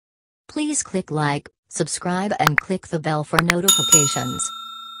Please click like, subscribe and click the bell for notifications.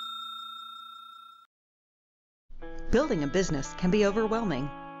 Building a business can be overwhelming.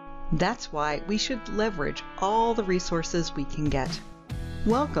 That's why we should leverage all the resources we can get.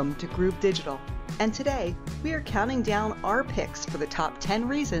 Welcome to Groove Digital, and today we are counting down our picks for the top 10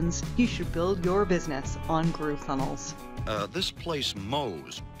 reasons you should build your business on GrooveFunnels. This place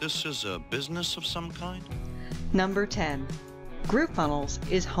mows. This is a business of some kind? Number 10. GrooveFunnels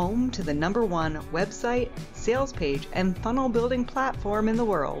is home to the #1 website, sales page, and funnel building platform in the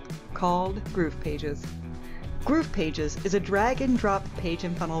world called GroovePages. GroovePages is a drag and drop page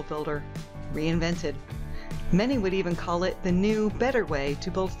and funnel builder, reinvented. Many would even call it the new, better way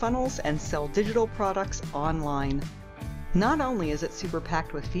to build funnels and sell digital products online. Not only is it super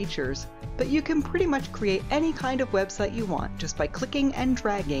packed with features, but you can pretty much create any kind of website you want just by clicking and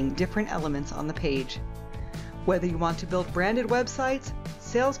dragging different elements on the page. Whether you want to build branded websites,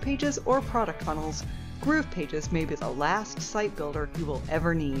 sales pages, or product funnels, GroovePages may be the last site builder you will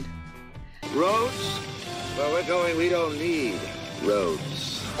ever need. Roads? Where we're going, we don't need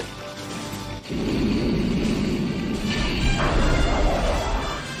roads.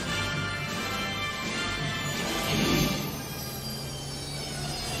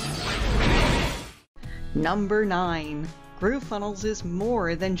 Number 9. GrooveFunnels is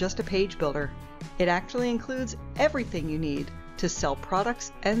more than just a page builder. It actually includes everything you need to sell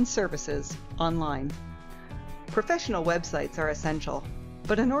products and services online. Professional websites are essential,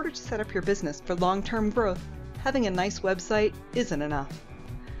 but in order to set up your business for long-term growth, having a nice website isn't enough.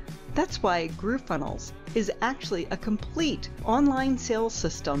 That's why GrooveFunnels is actually a complete online sales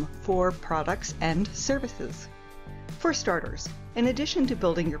system for products and services. For starters, in addition to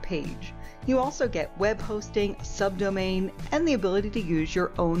building your page, you also get web hosting, a subdomain, and the ability to use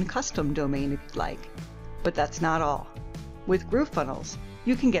your own custom domain if you'd like. But that's not all. With GrooveFunnels,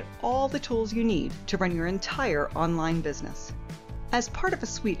 you can get all the tools you need to run your entire online business. As part of a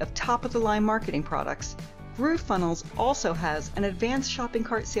suite of top-of-the-line marketing products, GrooveFunnels also has an advanced shopping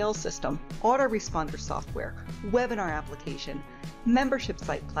cart sales system, autoresponder software, webinar application, membership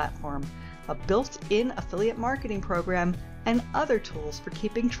site platform, a built-in affiliate marketing program, and other tools for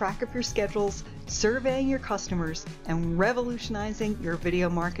keeping track of your schedules, surveying your customers, and revolutionizing your video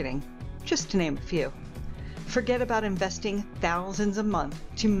marketing, just to name a few. Forget about investing thousands a month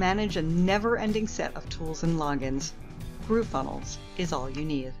to manage a never-ending set of tools and logins. GrooveFunnels is all you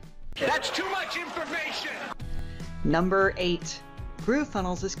need. That's too much information! Number 8.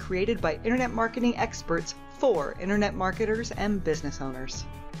 GrooveFunnels is created by internet marketing experts for internet marketers and business owners.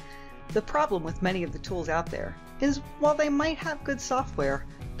 The problem with many of the tools out there is while they might have good software,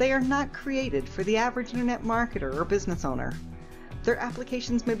 they are not created for the average internet marketer or business owner. Their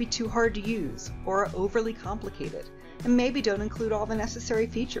applications may be too hard to use or are overly complicated and maybe don't include all the necessary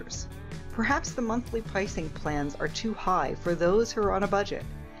features. Perhaps the monthly pricing plans are too high for those who are on a budget.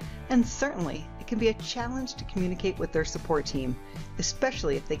 And certainly, it can be a challenge to communicate with their support team,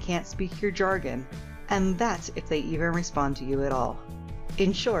 especially if they can't speak your jargon, and that's if they even respond to you at all.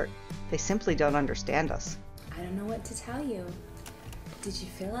 In short, they simply don't understand us. I don't know what to tell you. Did you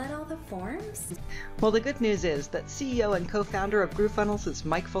fill out all the forms? Well, the good news is that CEO and co-founder of GrooveFunnels is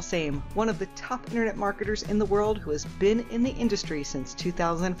Mike Filsaime, one of the top internet marketers in the world who has been in the industry since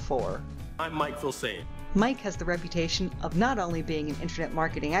 2004. I'm Mike Filsaime. Mike has the reputation of not only being an internet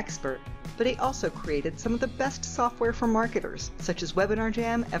marketing expert, but he also created some of the best software for marketers, such as Webinar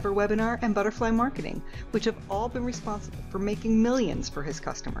Jam, EverWebinar, and Butterfly Marketing, which have all been responsible for making millions for his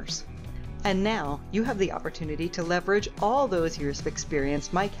customers. And now you have the opportunity to leverage all those years of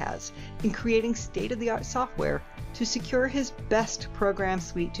experience Mike has in creating state-of-the-art software to secure his best program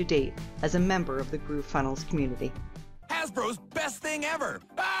suite to date as a member of the GrooveFunnels community. Hasbro's best thing ever!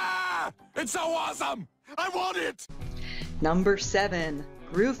 Ah! It's so awesome! I want it! Number 7.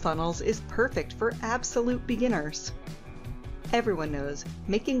 GrooveFunnels is perfect for absolute beginners. Everyone knows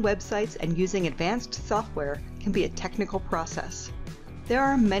making websites and using advanced software can be a technical process. There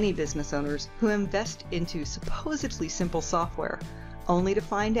are many business owners who invest into supposedly simple software, only to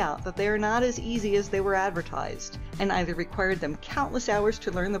find out that they are not as easy as they were advertised, and either required them countless hours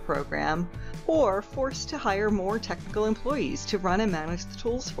to learn the program, or forced to hire more technical employees to run and manage the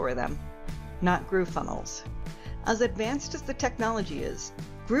tools for them. Not GrooveFunnels. As advanced as the technology is,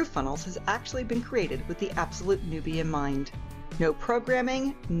 GrooveFunnels has actually been created with the absolute newbie in mind. No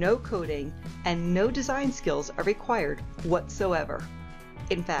programming, no coding, and no design skills are required whatsoever.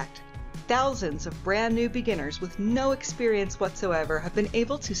 In fact, thousands of brand new beginners with no experience whatsoever have been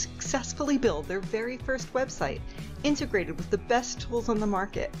able to successfully build their very first website, integrated with the best tools on the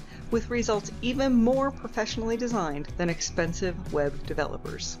market, with results even more professionally designed than expensive web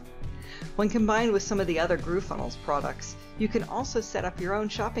developers. When combined with some of the other GrooveFunnels products, you can also set up your own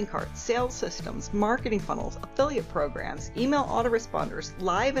shopping cart, sales systems, marketing funnels, affiliate programs, email autoresponders,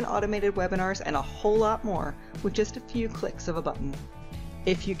 live and automated webinars, and a whole lot more with just a few clicks of a button.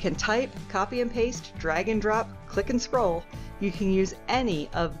 If you can type, copy and paste, drag and drop, click and scroll, you can use any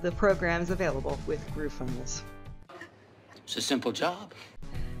of the programs available with GrooveFunnels. It's a simple job.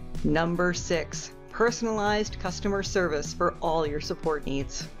 Number 6, personalized customer service for all your support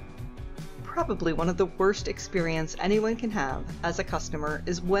needs. Probably one of the worst experiences anyone can have as a customer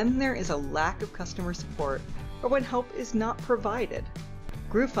is when there is a lack of customer support or when help is not provided.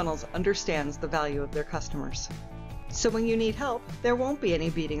 GrooveFunnels understands the value of their customers. So when you need help, there won't be any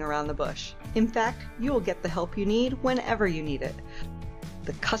beating around the bush. In fact, you will get the help you need whenever you need it.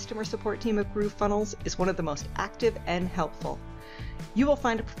 The customer support team at GrooveFunnels is one of the most active and helpful. You will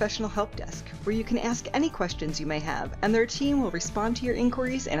find a professional help desk where you can ask any questions you may have, and their team will respond to your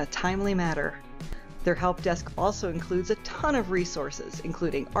inquiries in a timely manner. Their help desk also includes a ton of resources,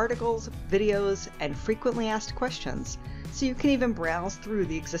 including articles, videos, and frequently asked questions, so you can even browse through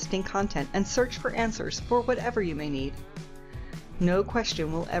the existing content and search for answers for whatever you may need. No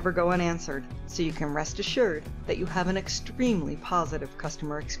question will ever go unanswered, so you can rest assured that you have an extremely positive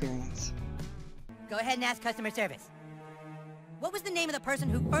customer experience. Go ahead and ask customer service. What was the name of the person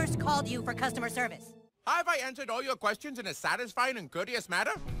who first called you for customer service? Have I answered all your questions in a satisfying and courteous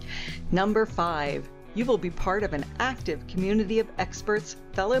manner? Number 5, you will be part of an active community of experts,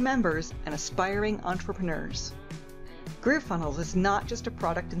 fellow members, and aspiring entrepreneurs. GrooveFunnels is not just a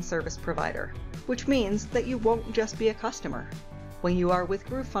product and service provider, which means that you won't just be a customer. When you are with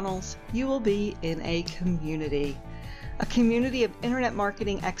GrooveFunnels, you will be in a community of internet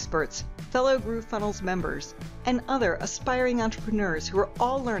marketing experts, fellow GrooveFunnels members, and other aspiring entrepreneurs who are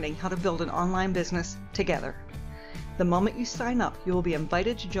all learning how to build an online business together. The moment you sign up, you will be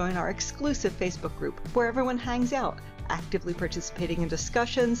invited to join our exclusive Facebook group where everyone hangs out, actively participating in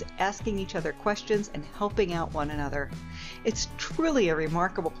discussions, asking each other questions, and helping out one another. It's truly a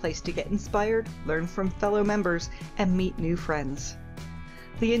remarkable place to get inspired, learn from fellow members, and meet new friends.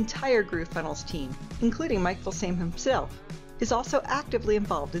 The entire GrooveFunnels team, including Mike Vilsame himself, is also actively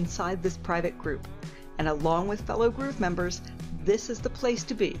involved inside this private group. And along with fellow Groove members, this is the place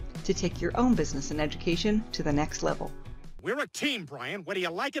to be to take your own business and education to the next level. We're a team, Brian, whether you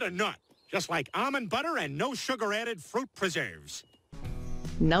like it or not. Just like almond butter and no sugar-added fruit preserves.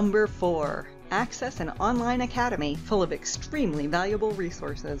 Number 4, access an online academy full of extremely valuable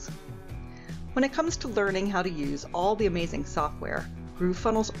resources. When it comes to learning how to use all the amazing software,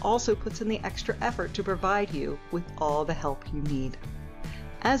 GrooveFunnels also puts in the extra effort to provide you with all the help you need.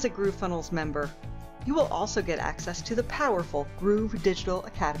 As a GrooveFunnels member, you will also get access to the powerful Groove Digital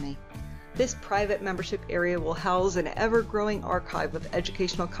Academy. This private membership area will house an ever-growing archive of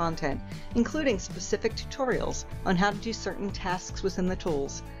educational content, including specific tutorials on how to do certain tasks within the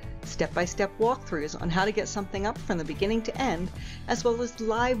tools, step-by-step walkthroughs on how to get something up from the beginning to end, as well as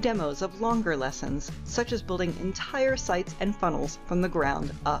live demos of longer lessons, such as building entire sites and funnels from the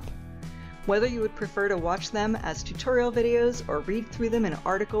ground up. Whether you would prefer to watch them as tutorial videos or read through them in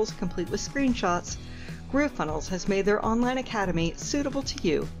articles complete with screenshots, GrooveFunnels has made their online academy suitable to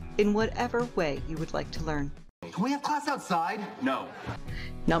you in whatever way you would like to learn. Can we have class outside? No.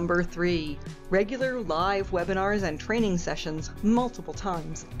 Number 3, regular live webinars and training sessions multiple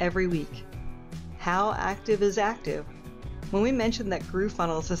times every week. How active is active? When we mention that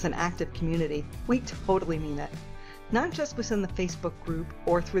GrooveFunnels is an active community, we totally mean it. Not just within the Facebook group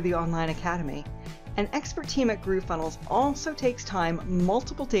or through the online academy. An expert team at GrooveFunnels also takes time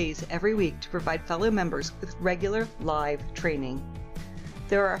multiple days every week to provide fellow members with regular live training.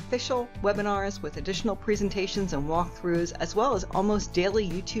 There are official webinars with additional presentations and walkthroughs, as well as almost daily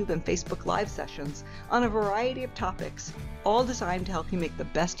YouTube and Facebook Live sessions on a variety of topics, all designed to help you make the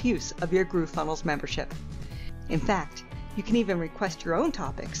best use of your GrooveFunnels membership. In fact, you can even request your own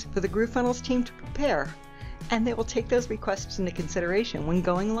topics for the GrooveFunnels team to prepare, and they will take those requests into consideration when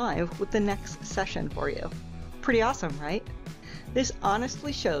going live with the next session for you. Pretty awesome, right? This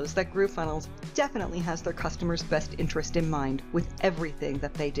honestly shows that GrooveFunnels definitely has their customers' best interest in mind with everything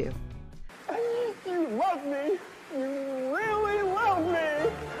that they do. You love me! You really love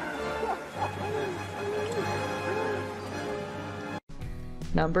me!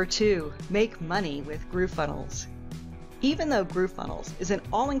 Number 2, make money with GrooveFunnels. Even though GrooveFunnels is an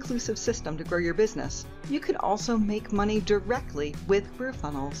all-inclusive system to grow your business, you can also make money directly with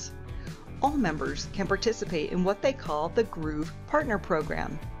GrooveFunnels. All members can participate in what they call the Groove Partner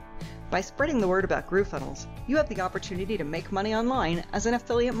Program. By spreading the word about GrooveFunnels, you have the opportunity to make money online as an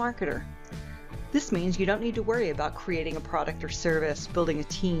affiliate marketer. This means you don't need to worry about creating a product or service, building a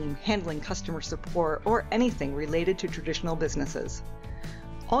team, handling customer support, or anything related to traditional businesses.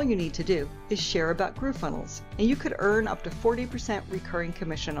 All you need to do is share about GrooveFunnels, and you could earn up to 40% recurring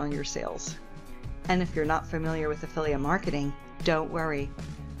commission on your sales. And if you're not familiar with affiliate marketing, don't worry.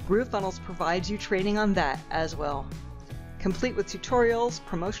 GrooveFunnels provides you training on that as well. Complete with tutorials,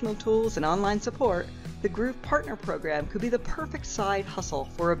 promotional tools, and online support, the Groove Partner Program could be the perfect side hustle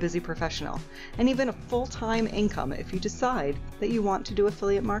for a busy professional, and even a full-time income if you decide that you want to do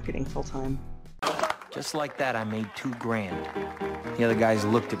affiliate marketing full-time. Just like that, I made $2 grand. The other guys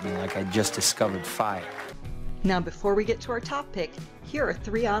looked at me like I just discovered fire. Now, before we get to our top pick, here are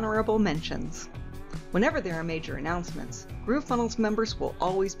 3 honorable mentions. Whenever there are major announcements, GrooveFunnels members will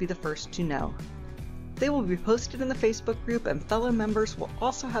always be the first to know. They will be posted in the Facebook group, and fellow members will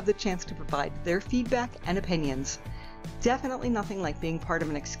also have the chance to provide their feedback and opinions. Definitely nothing like being part of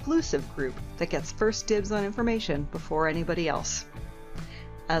an exclusive group that gets first dibs on information before anybody else.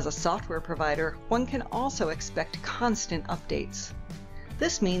 As a software provider, one can also expect constant updates.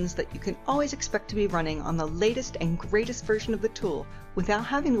 This means that you can always expect to be running on the latest and greatest version of the tool without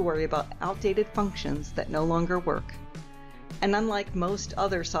having to worry about outdated functions that no longer work. And unlike most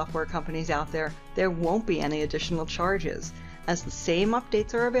other software companies out there won't be any additional charges, as the same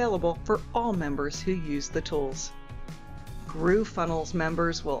updates are available for all members who use the tools. GrooveFunnels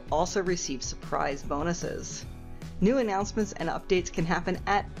members will also receive surprise bonuses. New announcements and updates can happen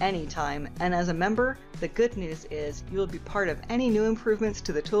at any time, and as a member, the good news is you will be part of any new improvements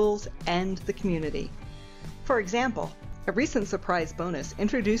to the tools and the community. For example, a recent surprise bonus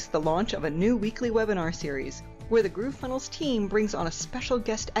introduced the launch of a new weekly webinar series where the GrooveFunnels team brings on a special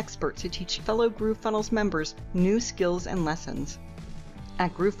guest expert to teach fellow GrooveFunnels members new skills and lessons.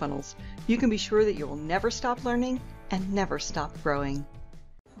 At GrooveFunnels, you can be sure that you will never stop learning and never stop growing.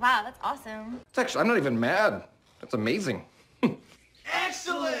 Wow, that's awesome. I'm not even mad. That's amazing.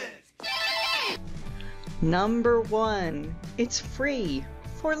 Excellent! Number 1. It's free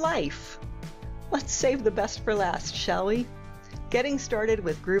for life. Let's save the best for last, shall we? Getting started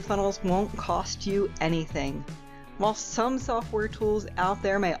with GrooveFunnels won't cost you anything. While some software tools out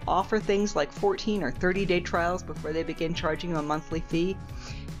there may offer things like 14 or 30-day trials before they begin charging you a monthly fee,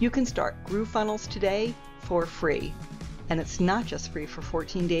 you can start GrooveFunnels today for free. And it's not just free for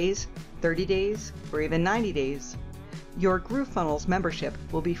 14 days, 30 days, or even 90 days. Your GrooveFunnels membership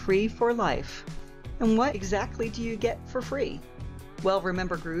will be free for life. And what exactly do you get for free? Well,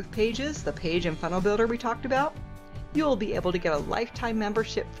 remember Groove Pages, the page and funnel builder we talked about? You will be able to get a lifetime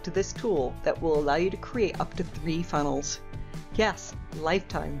membership to this tool that will allow you to create up to 3 funnels. Yes,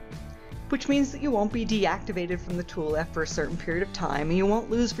 lifetime. Which means that you won't be deactivated from the tool after a certain period of time, and you won't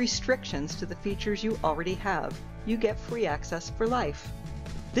lose restrictions to the features you already have. You get free access for life.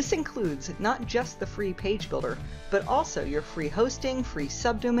 This includes not just the free page builder, but also your free hosting, free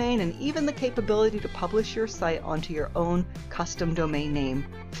subdomain, and even the capability to publish your site onto your own custom domain name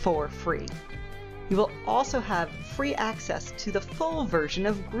for free. You will also have free access to the full version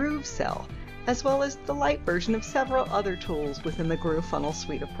of GrooveCell, as well as the light version of several other tools within the GrooveFunnel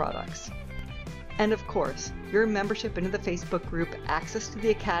suite of products. And of course, your membership into the Facebook group, access to the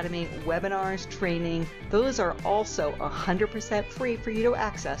Academy, webinars, training, those are also 100% free for you to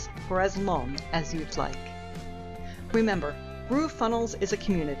access for as long as you'd like. Remember, GrooveFunnels is a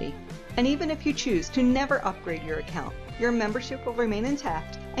community, and even if you choose to never upgrade your account, your membership will remain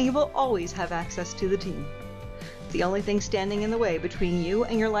intact and you will always have access to the team. The only thing standing in the way between you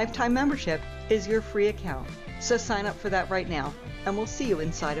and your lifetime membership is your free account. So sign up for that right now, and we'll see you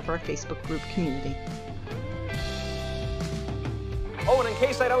inside of our Facebook group community. Oh, and in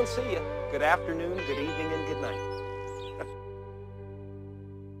case I don't see you, good afternoon, good evening, and good night.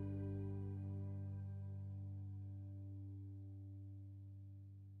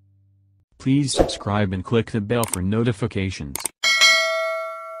 Please subscribe and click the bell for notifications.